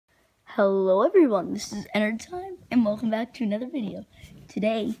Hello everyone, this is Energy Time and welcome back to another video.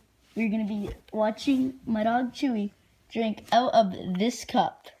 Today we're going to be watching my dog Chewy drink out of this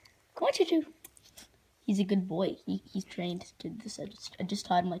cup. Come on, Choo-Choo. He's a good boy. He's trained to do this. I just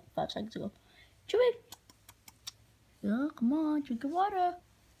taught him like 5 seconds ago. Chewy! Yeah, come on, drink your water.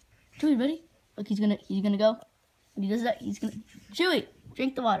 Chewy, ready? Look, he's gonna go. When he does that, he's gonna Chewy,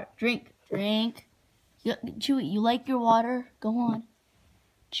 drink the water. Drink. Chewy, you like your water? Go on.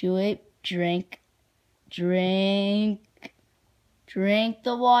 Chewy, drink the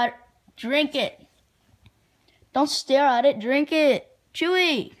water. Drink it. Don't stare at it. Drink it.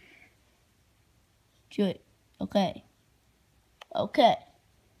 Chewy. Okay.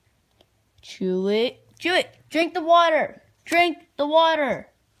 Chewy, drink the water. Drink the water.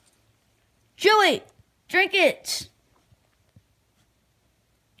 Chewy, drink it.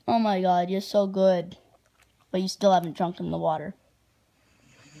 Oh my God, you're so good. But you still haven't drunk the water.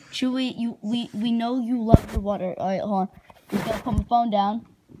 Chewy, we know you love the water. All right, hold on. Just gotta put my phone down.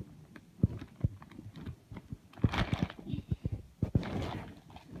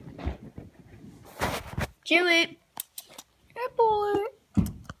 Chewy, good boy.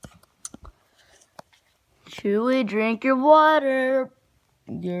 Chewy, drink your water.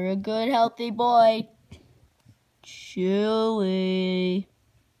 You're a good, healthy boy. Chewy.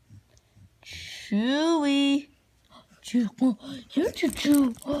 Here,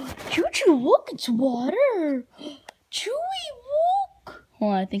 Choo-Choo. Choo-Choo, look, it's water. Chewy, look.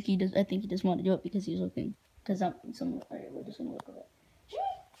 Hold on, I think he does want to do it because he's looking. Because alright, we're just gonna look at it.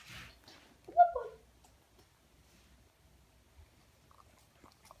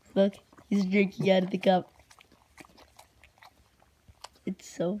 Look, he's drinking out of the cup.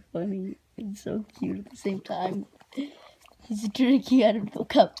 It's so funny. It's so cute at the same time. He's drinking out of the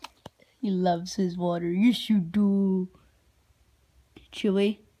cup. He loves his water. Yes, you do.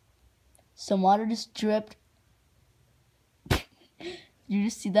 Chewy, some water just dripped. You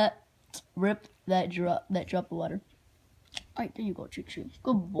just see that? Rip that drop of water. Alright, there you go, Choo-Choo.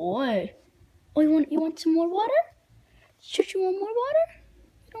 Good boy. Oh, you want some more water? Choo-Choo, want more water?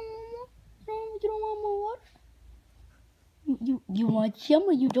 You don't want more water? You want some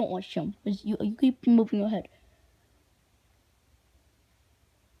or you don't want some? You keep moving your head.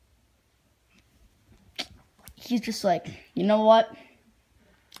 He's just like, you know what?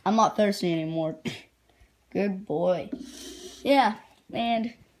 I'm not thirsty anymore. Good boy. Yeah,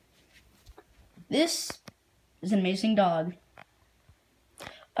 and this is an amazing dog.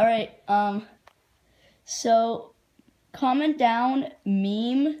 Alright, so comment down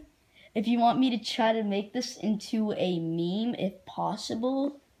meme if you want me to try to make this into a meme if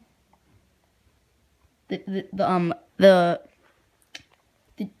possible. The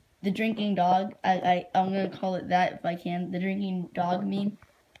drinking dog, I'm gonna call it that if I can, the drinking dog meme.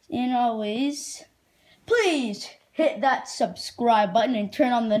 And always, please hit that subscribe button and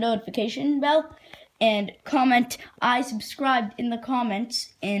turn on the notification bell and comment I subscribed in the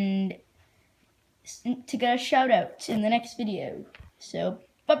comments and to get a shout out in the next video. So,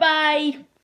 bye-bye!